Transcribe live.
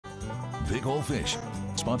Big Ol' Fish,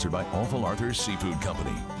 sponsored by Awful Arthur's Seafood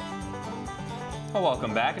Company. Well,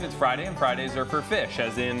 welcome back, and it's Friday, and Fridays are for fish,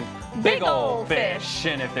 as in big ol' fish.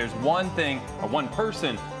 And if there's one thing or one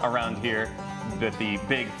person around here with the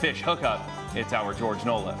big fish hookup, it's our George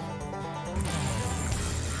Noliff.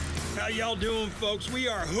 How y'all doing, folks? We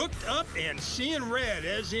are hooked up and seeing red,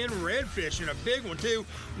 as in redfish, and a big one too.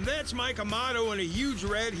 That's Mike Amato and a huge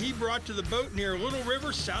red he brought to the boat near Little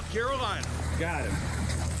River, South Carolina. Got him.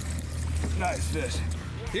 Nice fish.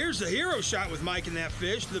 Here's the hero shot with Mike and that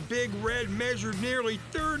fish. The big red measured nearly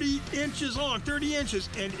 30 inches long, 30 inches,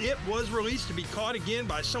 and it was released to be caught again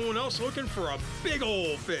by someone else looking for a big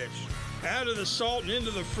old fish. Out of the salt and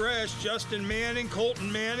into the fresh, Justin Manning,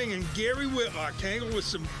 Colten Manning, and Gary Whitlock tangled with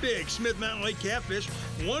some big Smith Mountain Lake catfish.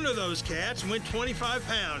 One of those cats went 25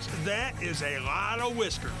 pounds. That is a lot of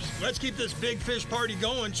whiskers. Let's keep this big fish party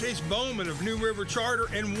going. Chase Bowman of New River Charter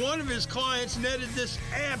and one of his clients netted this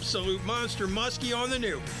absolute monster muskie on the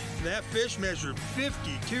new. That fish measured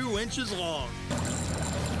 52 inches long.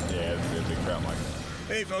 Yeah, it's a big trout, Mike.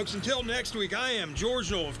 Hey folks, until next week, I am George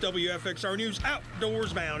Noliff, WFXR News,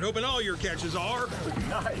 outdoors bound. Hoping all your catches are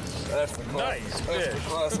Nice. That's the class. Nice That's fish. the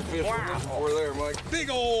class of fish we're looking for there, Mike. big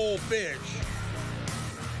old fish.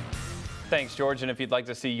 Thanks, George. And if you'd like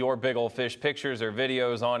to see your big ol' fish pictures or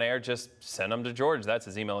videos on air, just send them to George. That's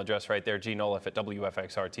his email address right there,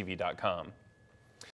 gnoliff@wfxrtv.com.